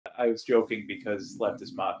I was joking because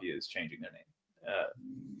Leftist Mafia is changing their name.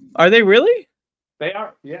 Are they really? They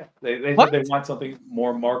are, yeah. They said they want something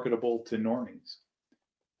more marketable to normies.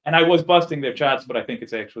 And I was busting their chops, but I think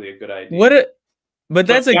it's actually a good idea. But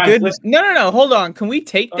that's a good... No. Hold on. Can we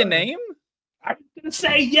take the name? I'm gonna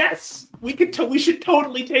say yes. We should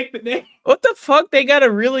totally take the name. What the fuck? They got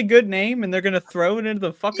a really good name, and they're gonna throw it into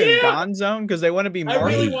the fucking Gone Zone because they want to be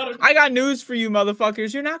marketable. I got news for you,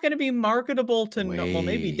 motherfuckers. You're not gonna be marketable to well,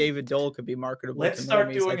 maybe David Dole could be marketable. Let's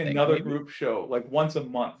start doing another group show like once a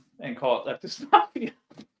month and call it Leftist Mafia.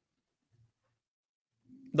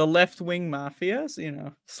 The left-wing mafias, you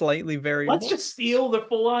know, slightly variable. Let's just steal the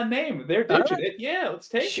full-on name. They're ditching it. Yeah, let's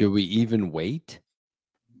take it. Should we even wait?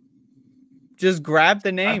 Just grab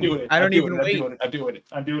the name. I don't even wait.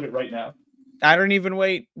 I'm doing it right now. I don't even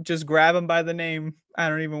wait. Just grab them by the name. I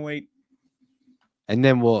don't even wait. And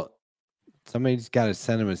then somebody's got to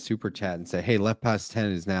send him a super chat and say, hey, Left Past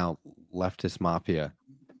 10 is now Leftist Mafia.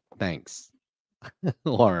 Thanks.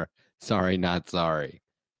 Or sorry, not sorry.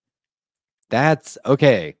 That's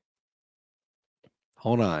okay.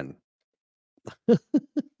 Hold on.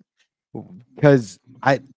 Because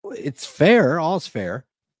it's fair, all's fair,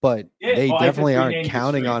 but they definitely aren't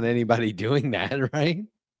counting on anybody doing that, right?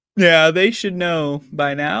 Yeah, they should know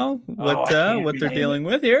by now what they're dealing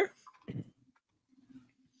with here.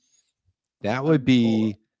 That would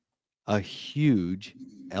be a huge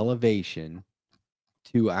elevation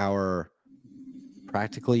to our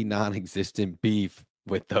practically non-existent beef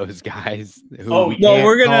with those guys.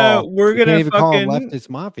 We're gonna fucking call them Leftist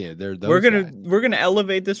Mafia. We're gonna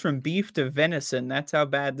elevate this from beef to venison. That's how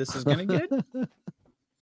bad this is gonna get.